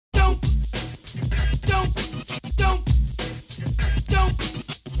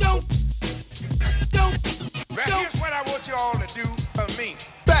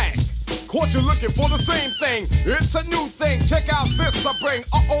Caught you looking for the same thing. It's a new thing. Check out this I bring.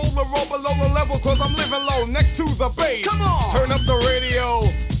 The roll below the level, cause I'm living low next to the base. Come on! Turn up the radio.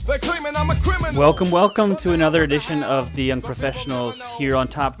 They're claiming I'm a criminal. Welcome to another edition of The Young Professionals here on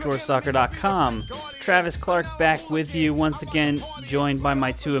TopDrawerSoccer.com. Travis Clark back with you once again, joined by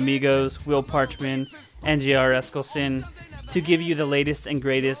my two amigos, Will Parchman and J.R. Eskelson, to give you the latest and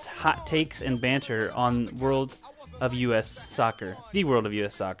greatest hot takes and banter on world of U.S. soccer. The world of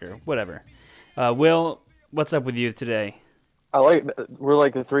U.S. soccer, whatever. Will, what's up with you today? We're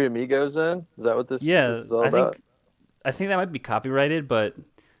like the three amigos then? Is that what this is all about? I think that might be copyrighted, but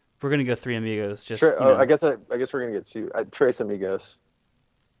we're going to go three amigos. Just I guess we're going to get sued. Trace amigos.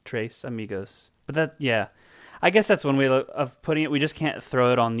 Trace amigos. But I guess that's one way of putting it. We just can't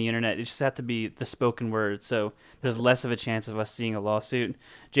throw it on the internet. It just has to be the spoken word, so there's less of a chance of us seeing a lawsuit.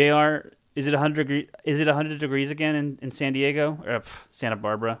 JR, is it 100 degrees again in San Diego? Or Santa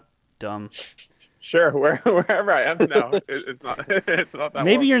Barbara? Dumb. Sure, wherever I am now, it's not that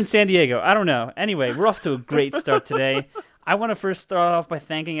Maybe warm. you're in San Diego. I don't know. Anyway, we're off to a great start today. I want to first start off by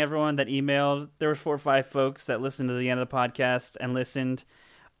thanking everyone that emailed. There were 4 or 5 folks that listened to the end of the podcast and listened.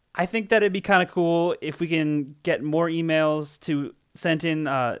 I think that it'd be kind of cool if we can get more emails to send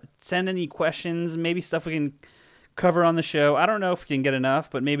any questions, maybe stuff we can cover on the show. I don't know if we can get enough,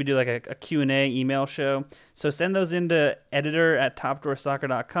 but maybe do like a Q&A email show. So send those into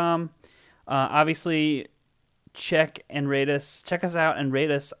editor@topdrawersoccer.com. Obviously, check us out and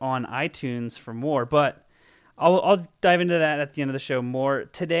rate us on iTunes for more, but I'll dive into that at the end of the show more.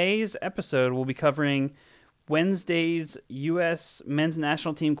 Today's episode will be covering Wednesday's U.S. men's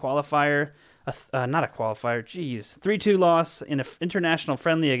national team qualifier, 3-2 loss in an international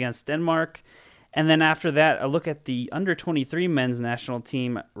friendly against Denmark. And then after that, a look at the under-23 men's national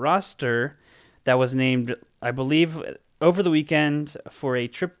team roster that was named, I believe, over the weekend for a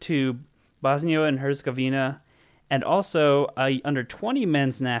trip to Bosnia and Herzegovina, and also a under-20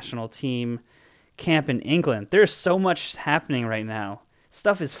 men's national team camp in England. There's so much happening right now.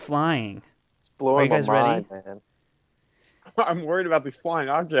 Stuff is flying. Are you guys ready? Man. I'm worried about these flying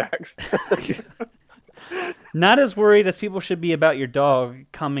objects. Not as worried as people should be about your dog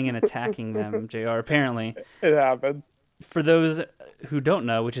coming and attacking them, JR, apparently. It happens. For those who don't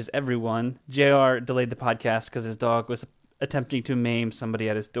know, which is everyone, JR delayed the podcast because his dog was attempting to maim somebody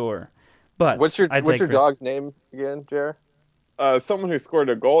at his door. But what's your dog's name again, JR? Someone who scored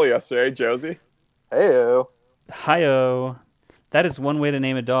a goal yesterday, Josie. Heyo. Hi-oh. That is one way to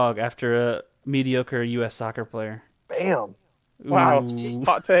name a dog after a mediocre U.S. soccer player. Bam. Wow.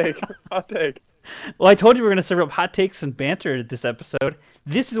 Hot take. Well, I told you we were going to serve up hot takes and banter this episode.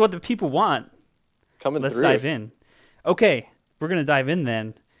 This is what the people want. Let's dive in. Okay, we're going to dive in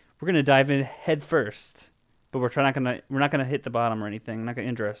then. We're going to dive in head first. But we're not going to hit the bottom or anything. We're not going to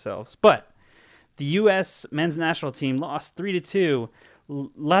injure ourselves. But the U.S. men's national team lost 3-2.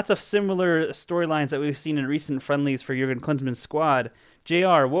 Lots of similar storylines that we've seen in recent friendlies for Jurgen Klinsmann's squad.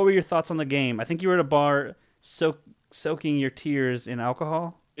 JR, what were your thoughts on the game? I think you were at a bar soaking your tears in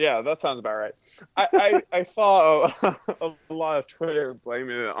alcohol. Yeah, that sounds about right. I saw a lot of Twitter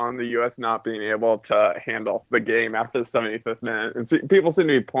blaming it on the U.S. not being able to handle the game after the 75th minute. And people seem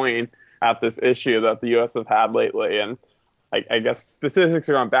to be pointing at this issue that the U.S. have had lately. And I guess statistics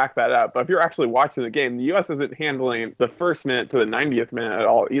are going to back that up. But if you're actually watching the game, the U.S. isn't handling the first minute to the 90th minute at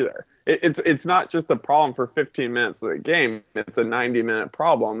all either. It's not just a problem for 15 minutes of the game. It's a 90-minute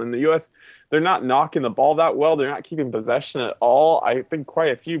problem. And the U.S., they're not knocking the ball that well. They're not keeping possession at all. I think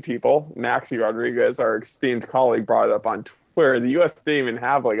quite a few people, Maxi Rodriguez, our esteemed colleague, brought it up on Twitter. The U.S. didn't even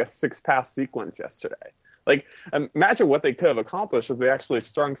have like a 6-pass sequence yesterday. Like, imagine what they could have accomplished if they actually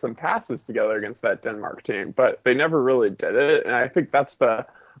strung some passes together against that Denmark team. But they never really did it. And I think that's the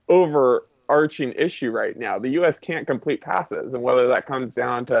overarching issue right now. The U.S. can't complete passes. And whether that comes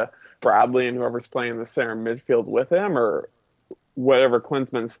down to Bradley and whoever's playing the center midfield with him, or whatever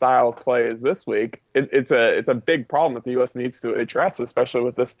Klinsmann's style of play is this week, it's a big problem that the U.S. needs to address, especially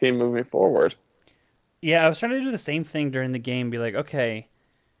with this team moving forward. Yeah, I was trying to do the same thing during the game. Be like, okay,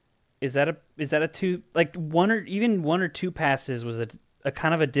 is that a two, like one or two passes was a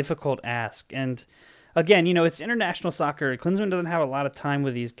kind of a difficult ask. And again, it's international soccer. Klinsmann doesn't have a lot of time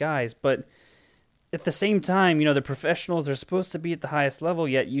with these guys, but at the same time, the professionals are supposed to be at the highest level,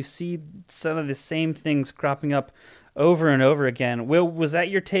 yet you see some of the same things cropping up over and over again. Will, was that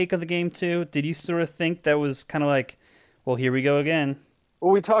your take on the game too? Did you sort of think that was kind of like, well, here we go again?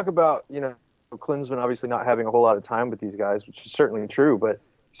 Well, we talk about, Klinsmann obviously not having a whole lot of time with these guys, which is certainly true, but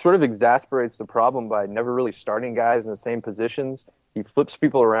sort of exasperates the problem by never really starting guys in the same positions. He flips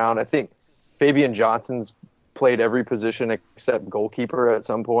people around. I think Fabian Johnson's played every position except goalkeeper at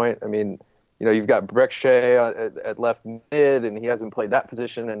some point. I mean, you've got Breck Shea at left mid, and he hasn't played that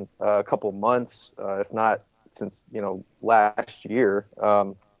position in a couple months, if not since last year.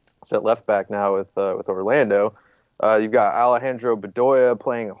 He's at left back now with Orlando. You've got Alejandro Bedoya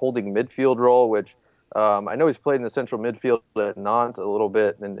playing a holding midfield role, which I know he's played in the central midfield at Nantes a little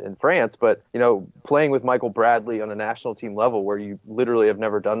bit in France, but playing with Michael Bradley on a national team level where you literally have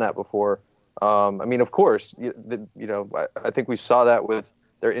never done that before. Of course, I think we saw that with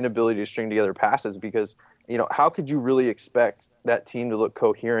their inability to string together passes because, how could you really expect that team to look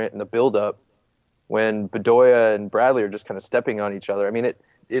coherent in the build-up when Bedoya and Bradley are just kind of stepping on each other? I mean,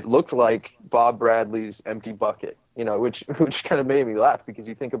 it looked like Bob Bradley's empty bucket, which kind of made me laugh because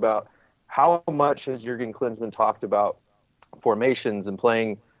you think about how much has Jurgen Klinsmann talked about formations and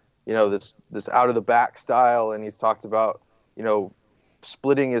playing, this out of the back style, and he's talked about,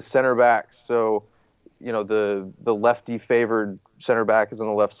 splitting his center backs so, the lefty favored center back is on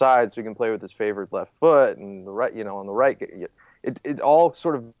the left side, so he can play with his favored left foot, and the right, on the right. It all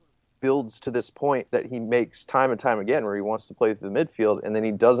sort of builds to this point that he makes time and time again where he wants to play through the midfield, and then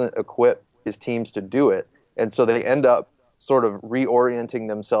he doesn't equip his teams to do it. And so they end up sort of reorienting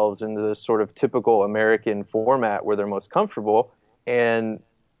themselves into this sort of typical American format where they're most comfortable, and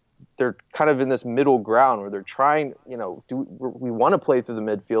they're kind of in this middle ground where they're trying, we want to play through the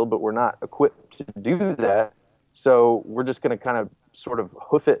midfield, but we're not equipped to do that. So we're just going to kind of sort of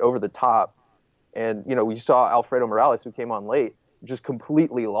hoof it over the top. And, we saw Alfredo Morales, who came on late, just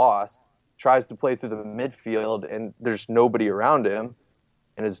completely lost, tries to play through the midfield, and there's nobody around him.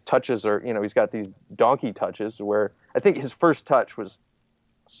 And his touches are, he's got these donkey touches where I think his first touch was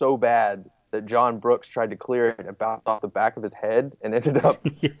so bad that John Brooks tried to clear it and it bounced off the back of his head and ended up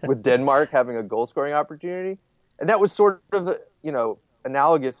with Denmark having a goal-scoring opportunity. And that was sort of,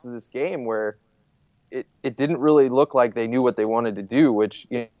 analogous to this game where it didn't really look like they knew what they wanted to do, which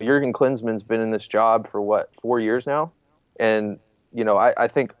Jurgen Klinsmann's been in this job for, 4 years now? And, I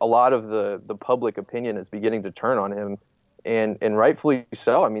think a lot of the public opinion is beginning to turn on him. And rightfully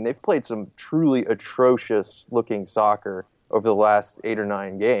so. I mean, they've played some truly atrocious-looking soccer over the last 8 or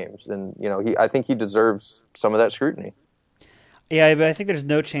 9 games, and I think he deserves some of that scrutiny. Yeah, but I think there's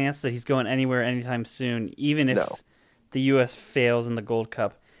no chance that he's going anywhere anytime soon, even if the U.S. fails in the Gold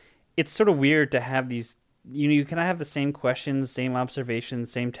Cup. It's sort of weird to have these. You can have the same questions, same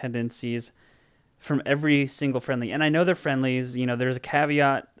observations, same tendencies from every single friendly, and I know they're friendlies. There's a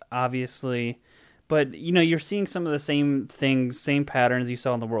caveat, obviously. But, you're seeing some of the same things, same patterns you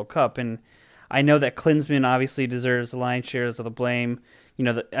saw in the World Cup. And I know that Klinsmann obviously deserves the lion's share of the blame.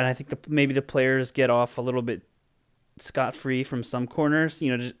 And I think maybe the players get off a little bit scot-free from some corners.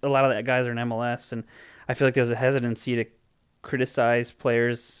 Just a lot of that guys are in MLS. And I feel like there's a hesitancy to criticize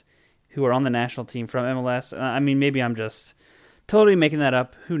players who are on the national team from MLS. I mean, maybe I'm just totally making that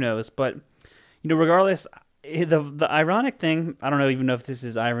up. Who knows? But, regardless, the ironic thing, I don't even know if this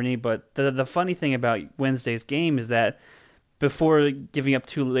is irony, but the funny thing about Wednesday's game is that before giving up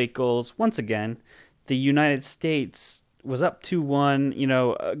 2 late goals, once again, the United States was up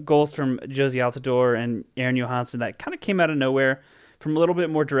 2-1, goals from Josie Altidore and Aaron Johansson that kind of came out of nowhere from a little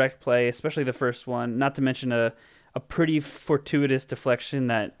bit more direct play, especially the first one, not to mention a pretty fortuitous deflection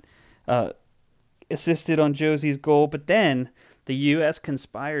that assisted on Josie's goal. But then the U.S.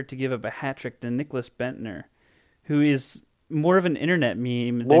 conspired to give up a hat-trick to Nicholas Bentner, who is more of an internet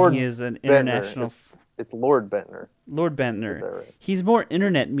meme than he is an international... It's Lord Bentner. Lord Bentner. Right? He's more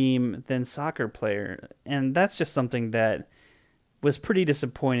internet meme than soccer player, and that's just something that was pretty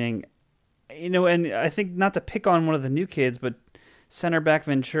disappointing. And I think not to pick on one of the new kids, but center back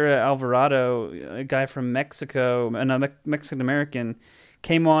Ventura Alvarado, a guy from Mexico, and a Mexican-American,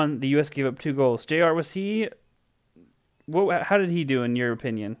 came on. The U.S. gave up 2 goals. JR, how did he do in your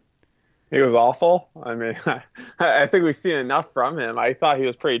opinion? He was awful. I mean, I think we've seen enough from him. I thought he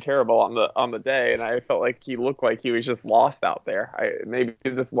was pretty terrible on the day, and I felt like he looked like he was just lost out there. Maybe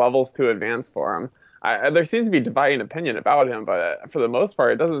this level's too advanced for him. There seems to be dividing opinion about him, but for the most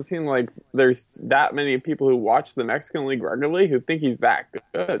part, it doesn't seem like there's that many people who watch the Mexican League regularly who think he's that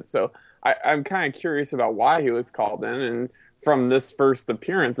good. So I'm kind of curious about why he was called in, and from this first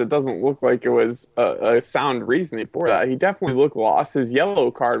appearance, it doesn't look like it was a sound reasoning for that. He definitely looked lost. His yellow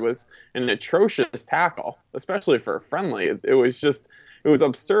card was an atrocious tackle, especially for a friendly. It was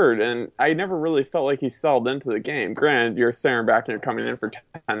absurd, and I never really felt like he settled into the game. Granted, you're a center back and you're coming in for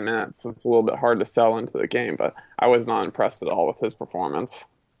 10 minutes, so it's a little bit hard to sell into the game, but I was not impressed at all with his performance.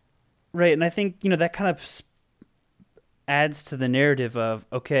 Right, and I think, that kind of adds to the narrative of,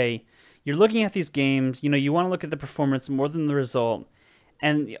 okay, you're looking at these games, you want to look at the performance more than the result.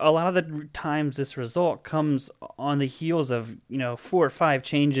 And a lot of the times this result comes on the heels of, 4 or 5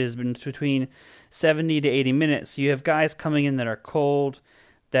 changes between 70 to 80 minutes. So you have guys coming in that are cold,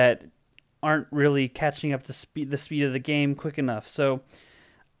 that aren't really catching up to the speed of the game quick enough. So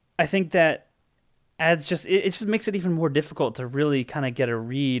I think that it just makes it even more difficult to really kind of get a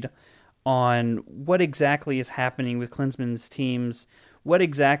read on what exactly is happening with Klinsmann's teams, what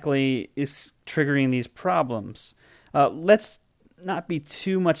exactly is triggering these problems. Let's not be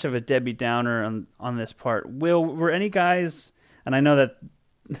too much of a Debbie Downer on this part. Were any guys, and I know that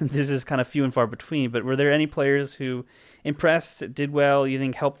this is kind of few and far between, but were there any players who impressed, did well, you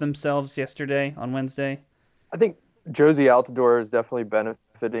think helped themselves yesterday on Wednesday? I think Josie Altidore is definitely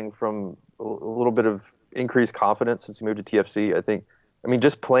benefiting from a little bit of increased confidence since he moved to TFC. I mean,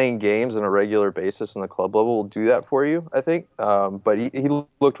 just playing games on a regular basis on the club level will do that for you, I think. But he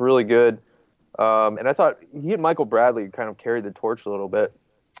looked really good. And I thought he and Michael Bradley kind of carried the torch a little bit.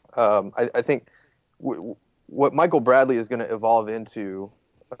 I think what Michael Bradley is going to evolve into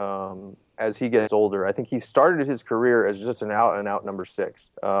as he gets older, I think he started his career as just an out-and-out number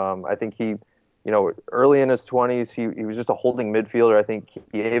 6. I think he, early in his 20s, he was just a holding midfielder. I think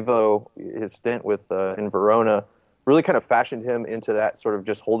Chievo, his stint in Verona, really kind of fashioned him into that sort of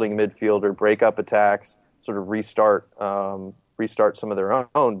just holding midfielder, break up attacks, sort of restart some of their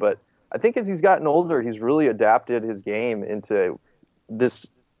own. But I think as he's gotten older, he's really adapted his game into this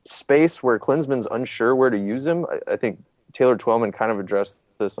space where Klinsmann's unsure where to use him. I think Taylor Twellman kind of addressed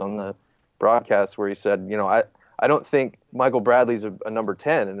this on the broadcast where he said, I don't think Michael Bradley's a number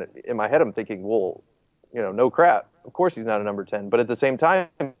 10. And in my head, I'm thinking, well, no crap. Of course he's not a number 10. But at the same time,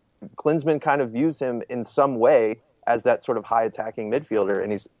 Klinsmann kind of views him in some way as that sort of high attacking midfielder.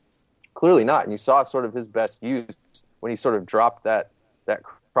 And he's clearly not. And you saw sort of his best use when he sort of dropped that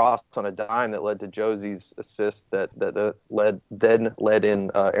cross on a dime that led to Josie's assist that led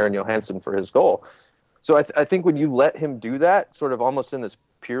in Aaron Johansson for his goal. So I think when you let him do that, sort of almost in this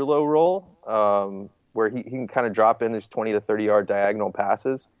Pirlo role, where he can kind of drop in these 20 to 30 yard diagonal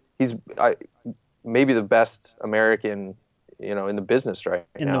passes, he's maybe the best American, in the business right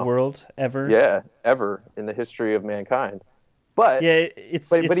now. In the world ever? Yeah, ever in the history of mankind. But yeah,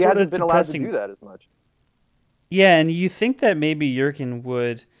 but he hasn't been allowed to do that as much. Yeah, and you think that maybe Jurgen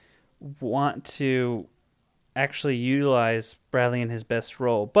would want to actually utilize Bradley in his best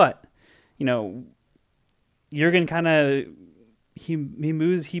role, but Jurgen kind of he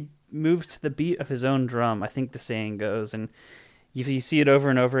moves to the beat of his own drum, I think the saying goes, and you see it over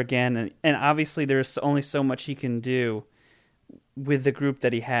and over again, and obviously there's only so much he can do with the group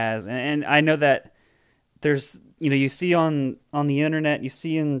that he has, and I know that there's you see on the internet, you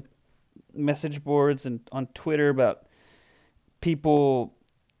see in message boards and on Twitter about people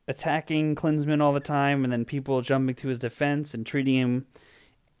attacking Klinsmann all the time, and then people jumping to his defense and treating him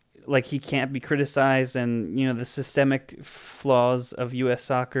like he can't be criticized, and the systemic flaws of U.S.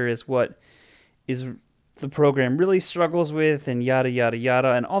 soccer is what is the program really struggles with, and yada yada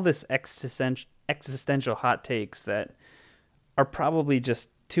yada, and all this existential hot takes that are probably just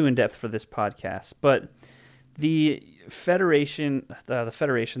too in depth for this podcast. But the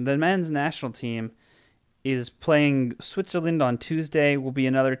the men's national team is playing Switzerland on Tuesday. Will be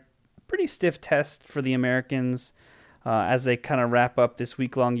another pretty stiff test for the Americans as they kind of wrap up this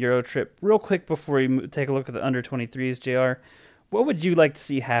week-long Eurotrip. Real quick before we take a look at the under-23s, JR, what would you like to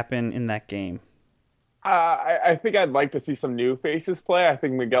see happen in that game? I think I'd like to see some new faces play. I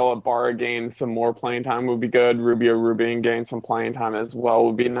think Miguel Ibarra gain some more playing time would be good. Rubio Rubin gain some playing time as well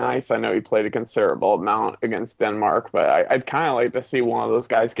would be nice. I know he played a considerable amount against Denmark, but I'd kind of like to see one of those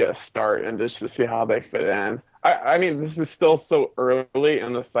guys get a start and just to see how they fit in. I mean, this is still so early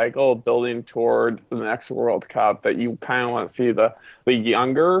in the cycle building toward the next World Cup that you kind of want to see the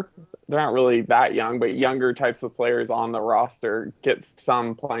younger, they're not really that young, but younger types of players on the roster get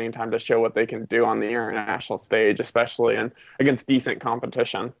some playing time to show what they can do on the international stage, especially against decent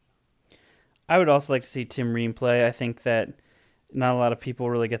competition. I would also like to see Tim Ream play. I think that not a lot of people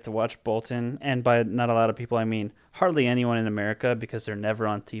really get to watch Bolton, and by not a lot of people, I mean hardly anyone in America because they're never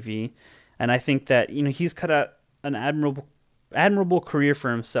on TV. And I think that he's cut out an admirable career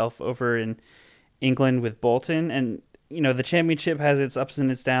for himself over in England with Bolton. And the championship has its ups and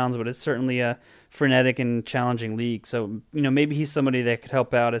its downs, but it's certainly a frenetic and challenging league. So maybe he's somebody that could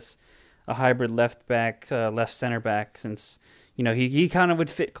help out as a hybrid left back, left center back, since he kind of would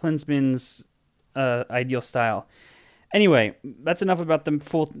fit Klinsmann's ideal style. Anyway, that's enough about the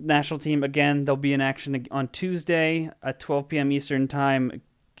full national team. Again, they'll be in action on Tuesday at 12 p.m. Eastern Time.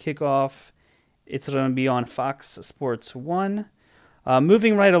 Kickoff. It's going to be on Fox Sports 1.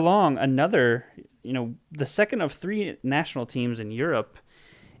 Moving right along, another, the second of 3 national teams in Europe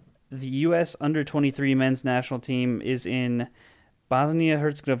the U.S. under-23 men's national team is in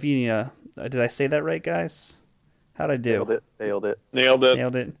Bosnia-Herzegovina. Did I say that right, guys? How'd I do? Nailed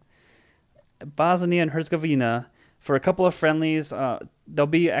it. Bosnia and Herzegovina for a couple of friendlies. They'll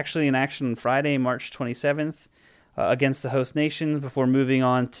be actually in action on Friday, March 27th against the host nations before moving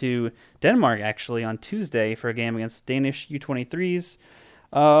on to Denmark actually on Tuesday for a game against Danish U23s.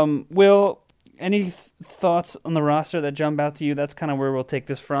 Will, any thoughts on the roster that jump out to you? That's kind of where we'll take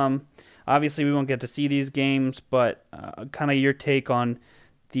this from. Obviously, we won't get to see these games, but kind of your take on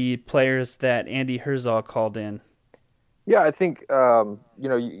the players that Andy Herzog called in. Yeah, I think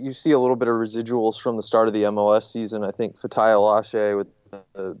you see a little bit of residuals from the start of the MLS season. I think Fatai Alashe with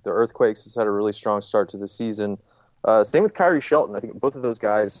the Earthquakes has had a really strong start to the season. Same with Kyrie Shelton. I think both of those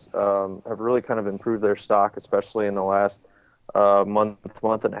guys have really kind of improved their stock, especially in the last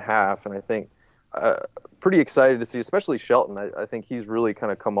month and a half. And I think pretty excited to see, especially Shelton. I think he's really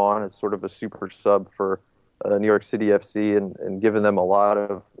kind of come on as sort of a super sub for New York City FC and given them a lot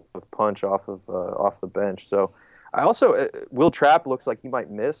of punch off the bench. So I also Will Trapp looks like he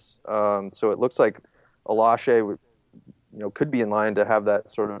might miss. So it looks like Alashe could be in line to have that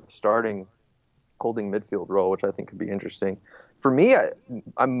sort of starting holding midfield role, which I think could be interesting. For me,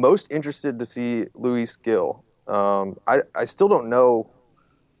 I'm most interested to see Luis Gil. I still don't know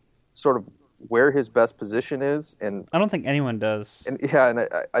sort of where his best position is, and I don't think anyone does. And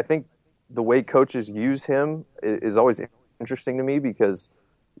I think the way coaches use him is always interesting to me because,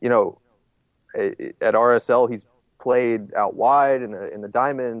 at RSL he's played out wide in the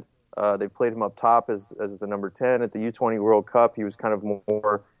diamond. They played him up top as the number 10 at the U20 World Cup. He was kind of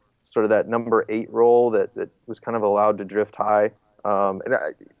more sort of that number 8 role that was kind of allowed to drift high.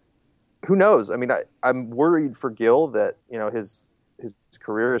 Who knows? I mean, I'm worried for Gil that his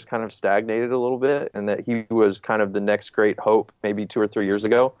career is kind of stagnated a little bit, and that he was kind of the next great hope maybe 2 or 3 years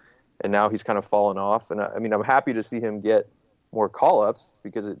ago, and now he's kind of fallen off. And I mean, I'm happy to see him get more call-ups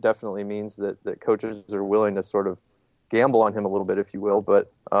because it definitely means that coaches are willing to sort of gamble on him a little bit, if you will.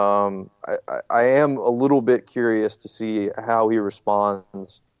 But I am a little bit curious to see how he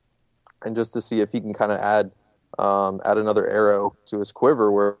responds, and just to see if he can kind of add another arrow to his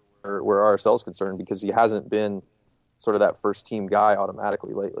quiver where RSL is concerned, because he hasn't been sort of that first team guy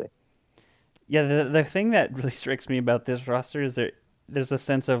automatically lately. Yeah, the thing that really strikes me about this roster is there's a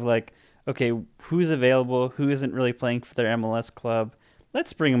sense of like, okay, who's available, who isn't really playing for their MLS club.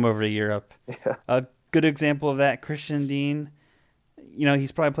 Let's bring him over to Europe. Yeah. A good example of that, Christian Dean.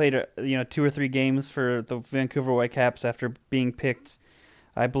 He's probably played 2 or 3 games for the Vancouver Whitecaps after being picked,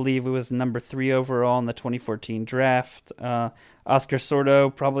 I believe it was number 3 overall in the 2014 draft. Oscar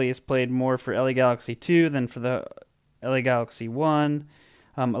Sordo probably has played more for LA Galaxy 2 than for the LA Galaxy 1.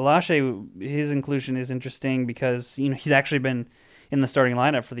 Alashe, his inclusion is interesting because he's actually been in the starting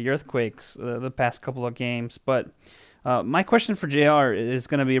lineup for the Earthquakes the past couple of games. But my question for JR is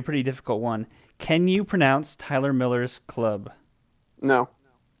going to be a pretty difficult one. Can you pronounce Tyler Miller's club? No.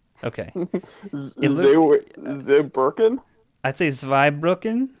 Okay. Zweibrücken? I'd say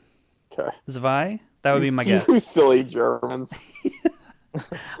Zweibrücken. Okay. Zwei? That would be my guess. You silly Germans.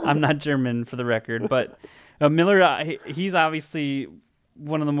 I'm not German, for the record, but Miller, he's obviously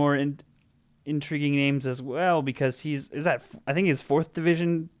one of the more intriguing names as well, because I think he's 4th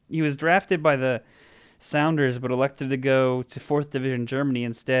division. He was drafted by the Sounders, but elected to go to 4th division Germany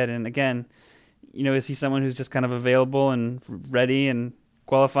instead. And again, is he someone who's just kind of available and ready and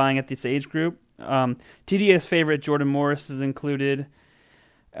qualifying at this age group? TD's favorite Jordan Morris is included.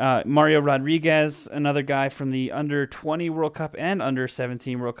 Mario Rodriguez, another guy from the under-20 World Cup and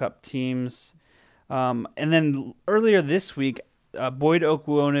under-17 World Cup teams. And then earlier this week, Boyd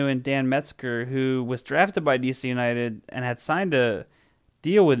Okwuonu and Dan Metzger, who was drafted by DC United and had signed a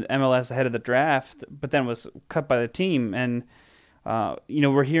deal with MLS ahead of the draft, but then was cut by the team. And,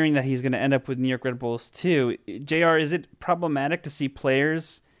 we're hearing that he's going to end up with New York Red Bulls too. JR, is it problematic to see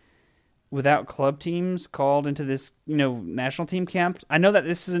players without club teams called into this, national team camps? I know that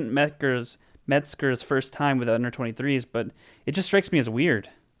this isn't Metzger's first time with under-23s, but it just strikes me as weird.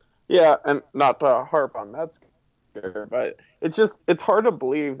 Yeah, and not to harp on Metzger, but it's hard to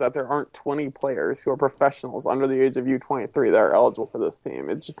believe that there aren't 20 players who are professionals under the age of U23 that are eligible for this team.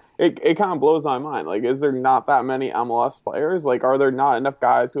 It kind of blows my mind. Like, is there not that many MLS players? Like, are there not enough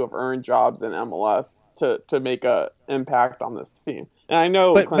guys who have earned jobs in MLS to make an impact on this team? And I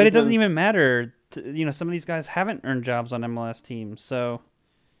know, but it doesn't even matter. Some of these guys haven't earned jobs on MLS teams, so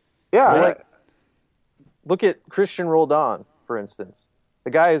yeah. Look at Christian Roldan, for instance.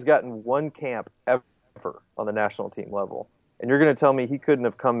 The guy has gotten one camp ever on the national team level, and you're going to tell me he couldn't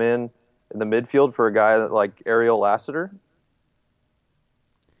have come in the midfield for a guy like Ariel Lassiter?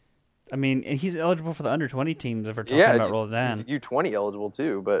 I mean, and he's eligible for the under-20 teams if we're talking about Roldan. He's U20 eligible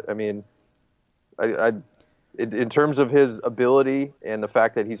too, but I mean, in terms of his ability and the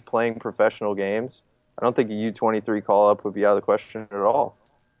fact that he's playing professional games, I don't think a U23 call-up would be out of the question at all.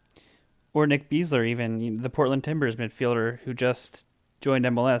 Or Nick Beasler, even, the Portland Timbers midfielder who just joined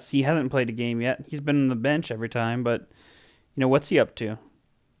MLS. He hasn't played a game yet. He's been on the bench every time, but, what's he up to?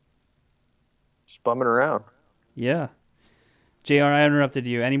 Just bumming around. Yeah. JR, I interrupted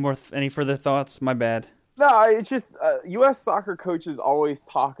you. Any further thoughts? My bad. No, it's just U.S. soccer coaches always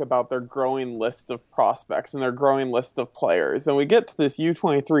talk about their growing list of prospects and their growing list of players. And we get to this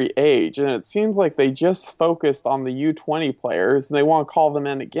U23 age, and it seems like they just focused on the U20 players, and they want to call them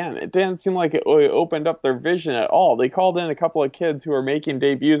in again. It didn't seem like it opened up their vision at all. They called in a couple of kids who are making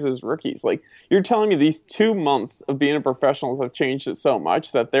debuts as rookies. Like, you're telling me these 2 months of being a professionals have changed it so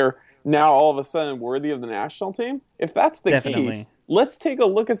much that they're now all of a sudden worthy of the national team? If that's the case, let's take a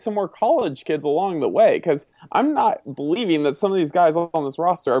look at some more college kids along the way, because I'm not believing that some of these guys on this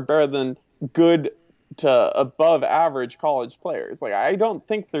roster are better than good to above average college players. Like, I don't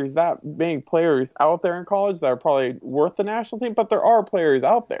think there's that many players out there in college that are probably worth the national team, but there are players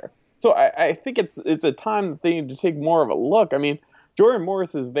out there. So I think it's a time that they need to take more of a look. I mean, Jordan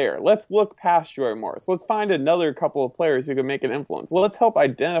Morris is there. Let's look past Jordan Morris. Let's find another couple of players who can make an influence. Let's help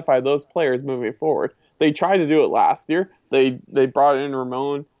identify those players moving forward. They tried to do it last year. They brought in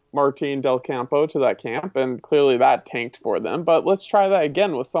Ramon Martin Del Campo to that camp, and clearly that tanked for them. But let's try that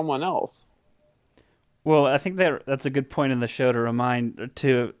again with someone else. Well, I think that's a good point in the show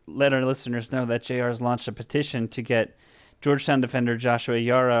to let our listeners know that JR has launched a petition to get Georgetown defender Joshua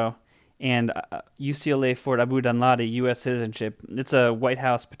Yaro and UCLA forward Abu Danladi U.S. citizenship. It's a White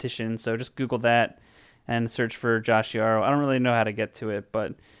House petition, so just Google that and search for Josh Yaro. I don't really know how to get to it,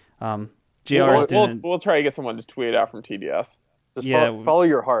 but JR is doing... We'll try to get someone to tweet it out from TDS. Just follow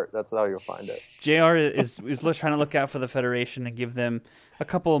your heart. That's how you'll find it. JR is trying to look out for the Federation and give them a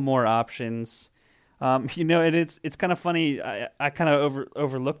couple of more options. And it's kind of funny. I kind of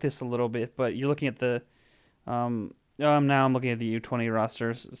overlooked this a little bit, but you're looking at the... now I'm looking at the U20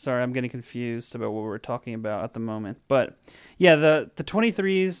 rosters. Sorry, I'm getting confused about what we're talking about at the moment. But yeah, the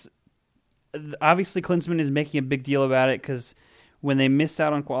 23s, obviously Klinsmann is making a big deal about it because when they missed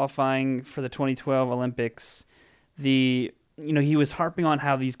out on qualifying for the 2012 Olympics, he was harping on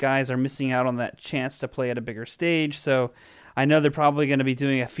how these guys are missing out on that chance to play at a bigger stage. So I know they're probably going to be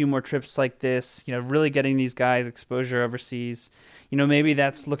doing a few more trips like this, really getting these guys exposure overseas. Maybe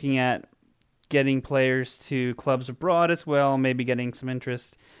that's looking at getting players to clubs abroad as well, maybe getting some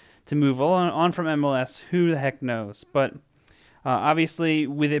interest to move on from MLS. Who the heck knows? But obviously,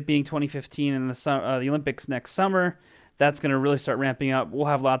 with it being 2015 and the Olympics next summer, that's going to really start ramping up. We'll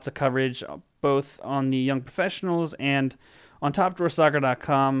have lots of coverage both on the young professionals and on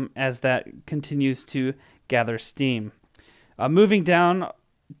TopDrawerSoccer.com as that continues to gather steam. Moving down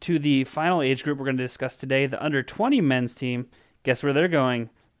to the final age group we're going to discuss today, the under-20 men's team. Guess where they're going?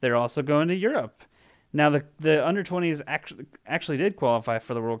 They're also going to Europe. Now, the under-20s actually did qualify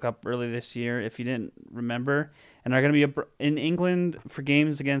for the World Cup early this year, if you didn't remember, and are going to be in England for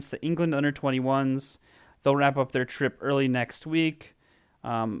games against the England under-21s. They'll wrap up their trip early next week.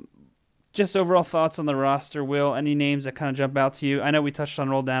 Just overall thoughts on the roster, Will? Any names that kind of jump out to you? I know we touched on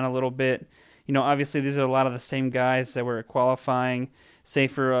Roldan a little bit. Obviously these are a lot of the same guys that were qualifying,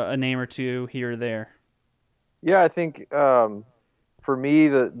 save for a name or two here or there. Yeah, I think... for me,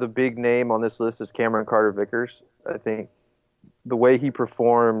 the big name on this list is Cameron Carter-Vickers. I think the way he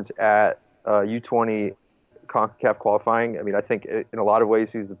performed at U20 CONCACAF qualifying, I think in a lot of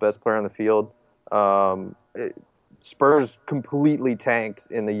ways he was the best player on the field. Spurs completely tanked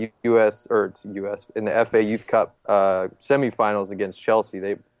in the in the FA Youth Cup semifinals against Chelsea.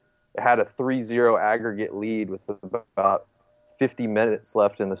 They had a 3-0 aggregate lead with about 50 minutes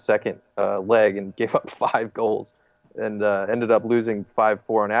left in the second leg and gave up 5 goals. And ended up losing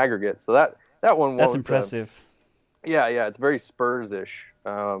 5-4 on aggregate. So that one that's impressive. Yeah, it's very Spurs-ish.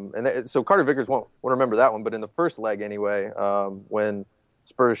 So Carter-Vickers won't remember that one. But in the first leg anyway, when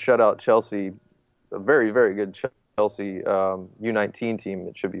Spurs shut out Chelsea, a very, very good Chelsea U19 team,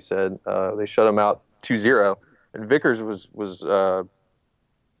 it should be said. They shut them out 2-0. And Vickers was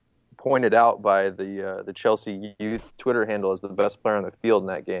pointed out by the Chelsea youth Twitter handle as the best player on the field in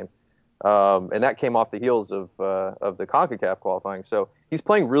that game. And that came off the heels of the CONCACAF qualifying. So he's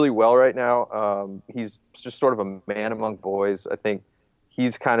playing really well right now. He's just sort of a man among boys. I think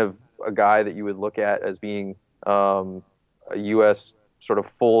he's kind of a guy that you would look at as being a U.S. sort of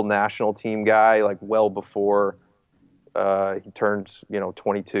full national team guy, like well before he turns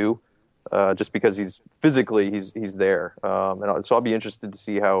 22, just because he's physically he's there. And so I'll be interested to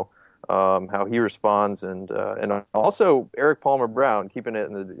see how how he responds, and also Eric Palmer Brown, keeping it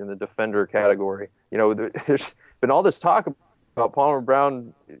in the defender category. You know, there's been all this talk about Palmer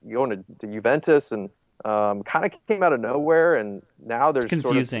Brown going to Juventus, and kind of came out of nowhere, and now there's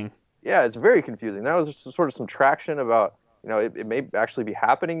confusing. Yeah, it's very confusing. Now there's sort of some traction about, you know, it may actually be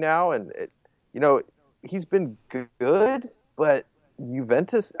happening now, and you know, he's been good, but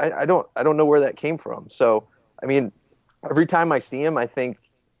Juventus, I don't know where that came from. So, I mean, every time I see him, I think,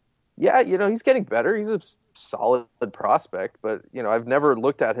 yeah, you know, he's getting better. He's a solid prospect, but, you know, I've never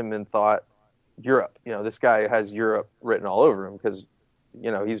looked at him and thought, Europe. You know, this guy has Europe written all over him because,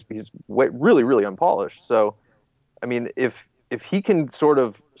 you know, he's really, really unpolished. So, I mean, if he can sort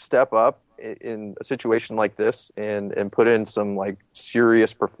of step up in a situation like this and put in some like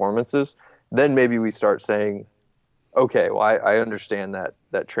serious performances, then maybe we start saying, okay, well, I understand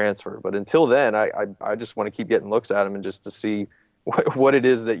that transfer. But until then, I just want to keep getting looks at him and just to see what it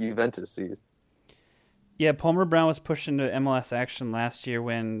is that Juventus sees. Yeah, Palmer Brown was pushed into MLS action last year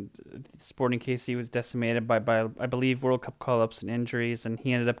when Sporting KC was decimated by I believe, World Cup call-ups and injuries, and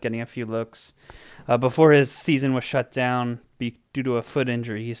he ended up getting a few looks before his season was shut down due to a foot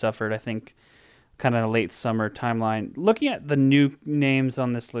injury he suffered, I think, kind of a late summer timeline. Looking at the new names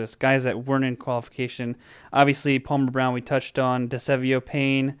on this list, guys that weren't in qualification, obviously Palmer Brown we touched on, DeSevio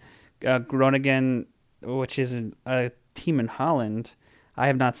Payne, Groningen, which is a team in Holland. I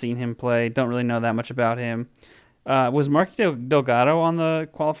have not seen him play. Don't really know that much about him. Was Mark Delgado on the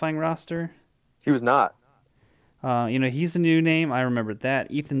qualifying roster? He was not. You know, he's a new name. I remembered that.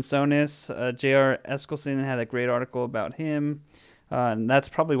 Ethan Sonis, J.R. Eskelsen had a great article about him. And that's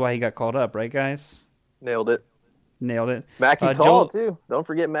probably why he got called up, right, guys? Nailed it. Mackie Tall, too. Don't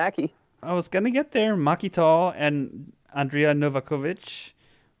forget Mackie. I was going to get there. Mackie Tall and Andrea Novakovic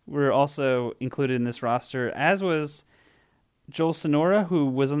were also included in this roster, as was Joel Sonora, who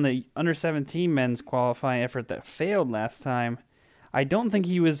was on the under-17 men's qualifying effort that failed last time. I don't think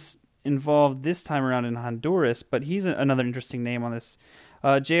he was involved this time around in Honduras, but he's another interesting name on this.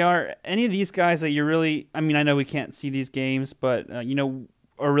 JR, any of these guys that you're really, I mean, I know we can't see these games, but, you know,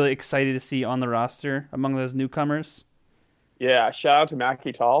 are really excited to see on the roster among those newcomers? Yeah, shout out to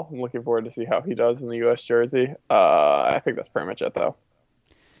Mackie Tall. I'm looking forward to see how he does in the U.S. jersey. I think that's pretty much it, though.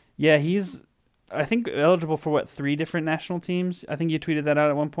 Yeah, he's, I think, eligible for, 3 different national teams? I think you tweeted that out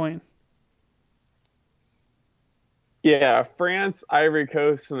at one point. Yeah, France, Ivory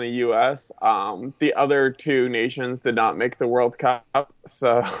Coast, and the U.S. The other 2 nations did not make the World Cup,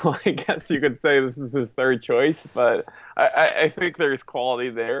 so I guess you could say this is his third choice. But I think there's quality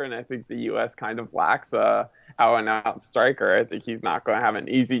there, and I think the U.S. kind of lacks a out-and-out striker. I think he's not going to have an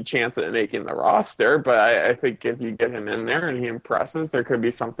easy chance at making the roster, but I think if you get him in there and he impresses, there could be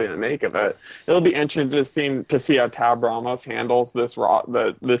something to make of it. It'll be interesting to see how Tab Ramos handles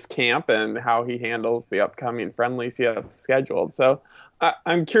this camp and how he handles the upcoming friendlies he has scheduled. So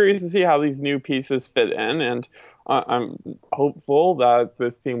I'm curious to see how these new pieces fit in, and I'm hopeful that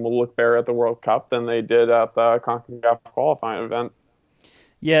this team will look better at the World Cup than they did at the CONCACAF qualifying event.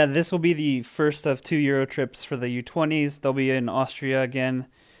 Yeah, this will be the first of 2 Eurotrips for the U20s. They'll be in Austria again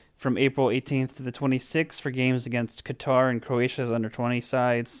from April 18th to the 26th for games against Qatar and Croatia's under-20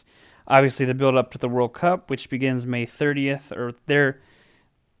 sides. Obviously, the build-up to the World Cup, which begins May 30th, or their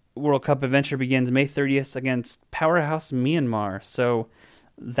World Cup adventure begins May 30th against powerhouse Myanmar. So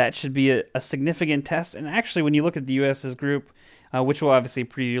that should be a significant test. And actually, when you look at the U.S.'s group, which we'll obviously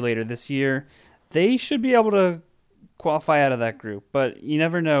preview later this year, they should be able to qualify out of that group, but you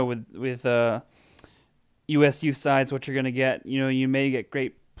never know with U.S. youth sides what you're going to get. You know, you may get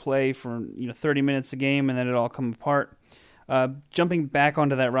great play for 30 minutes a game, and then it all come apart. Jumping back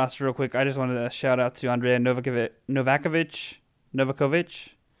onto that roster real quick, I just wanted to shout out to Andrea Novakovic,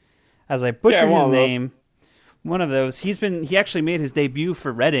 as I butcher his name. One of those. He actually made his debut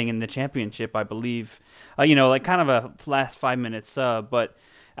for Reading in the championship, I believe. Like kind of a last 5-minute sub, but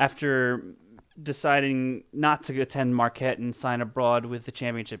after deciding not to attend Marquette and sign abroad with the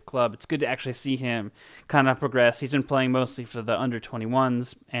championship club, it's good to actually see him kind of progress. He's been playing mostly for the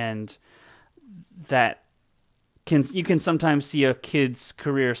under-21s, and that you can sometimes see a kid's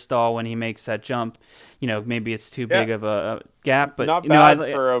career stall when he makes that jump. Maybe it's too big of a gap, but not bad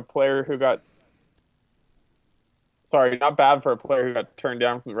for a player who got turned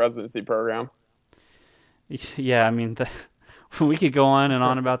down from the residency program. Yeah, I mean, we could go on and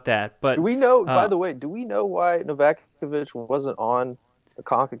on about that, but do we know? By the way, do we know why Novakovic wasn't on the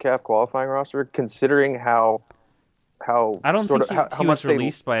CONCACAF qualifying roster? Considering how I don't think he was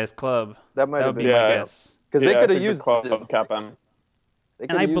released by his club. That might have been my guess, because they could have used club captain. They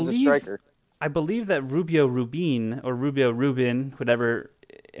could have used the striker. I believe that Rubio Rubin, whatever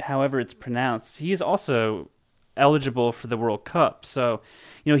however it's pronounced, he is also eligible for the World Cup. So,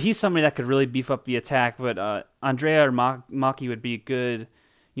 he's somebody that could really beef up the attack, but Andrea or Maki would be good,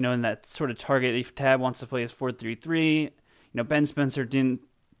 in that sort of target. If Tab wants to play his 4-3-3, Ben Spencer didn't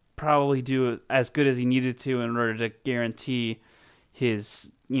probably do as good as he needed to in order to guarantee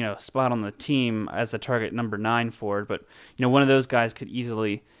his, spot on the team as a target number 9 forward. But, one of those guys could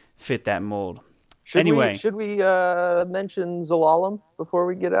easily fit that mold. Should we mention Zelalem before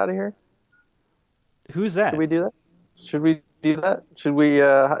we get out of here? Who's that? Should we do that? Should we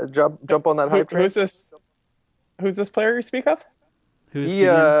jump on that hype train? Who's this player you speak of?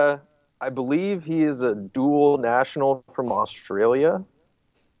 I believe he is a dual national from Australia,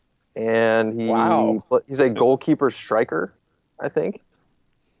 and he's a goalkeeper striker, I think.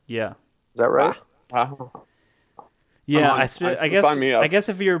 Yeah, is that right? Wow. Yeah, I guess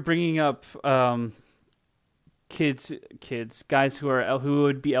if you're bringing up guys who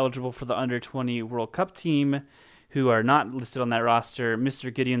would be eligible for the under-20 World Cup team, who are not listed on that roster,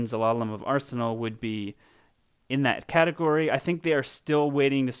 Mr. Gideon Zelalem of Arsenal would be in that category. I think they are still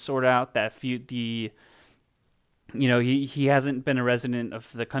waiting to sort out that he hasn't been a resident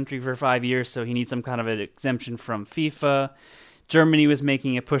of the country for 5 years, so he needs some kind of an exemption from FIFA. Germany was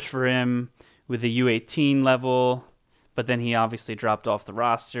making a push for him with the U18 level, but then he obviously dropped off the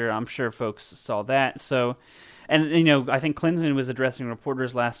roster. I'm sure folks saw that. So, and I think Klinsmann was addressing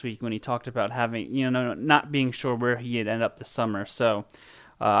reporters last week when he talked about having, not being sure where he'd end up this summer. So,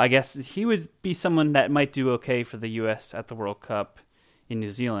 I guess he would be someone that might do okay for the U.S. at the World Cup in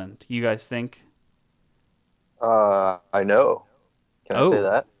New Zealand. You guys think? I know. Can I say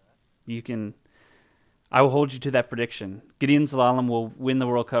that? You can. I will hold you to that prediction. Gideon Zelalem will win the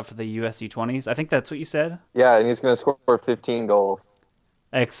World Cup for the U.S. U20s. I think that's what you said? Yeah, and he's going to score 15 goals.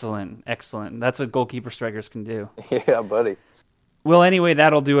 Excellent. That's what goalkeeper strikers can do. Yeah, buddy. Well, anyway,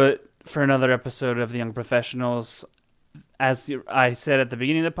 that'll do it for another episode of The Young Professionals. As I said at the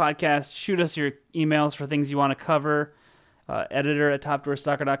beginning of the podcast, shoot us your emails for things you want to cover.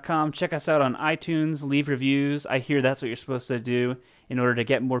 Editor@topdoorsoccer.com. Check us out on iTunes. Leave reviews. I hear that's what you're supposed to do in order to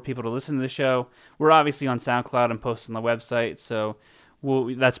get more people to listen to the show. We're obviously on SoundCloud and posting on the website, so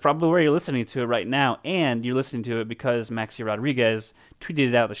that's probably where you're listening to it right now. And you're listening to it because Maxi Rodriguez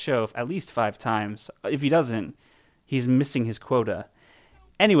tweeted out the show at least 5 times. If he doesn't, he's missing his quota.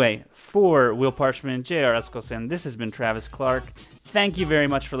 Anyway, for Will Parchman and J.R. Eskelsen, this has been Travis Clark. Thank you very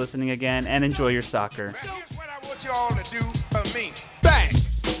much for listening again, and enjoy your soccer. Here's what I want you all to do for me. Bang!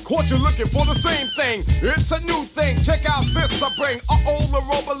 Caught you looking for the same thing. It's a new thing. Check out this I bring. The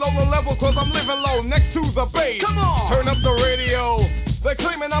roll below the level, cause I'm living low next to the base. Come on! Turn up the radio. They're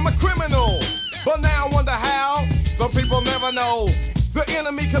claiming I'm a criminal. But now I wonder how. Some people never know. The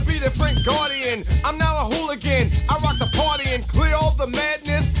enemy could be the Frank Guardian. I'm not a hooligan. I rock the party and clear all the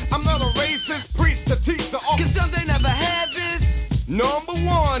madness. I'm not a racist. Preach to teach the all. Cause some they never had this. Number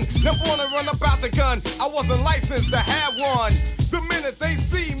one to run about the gun. I wasn't licensed to have one.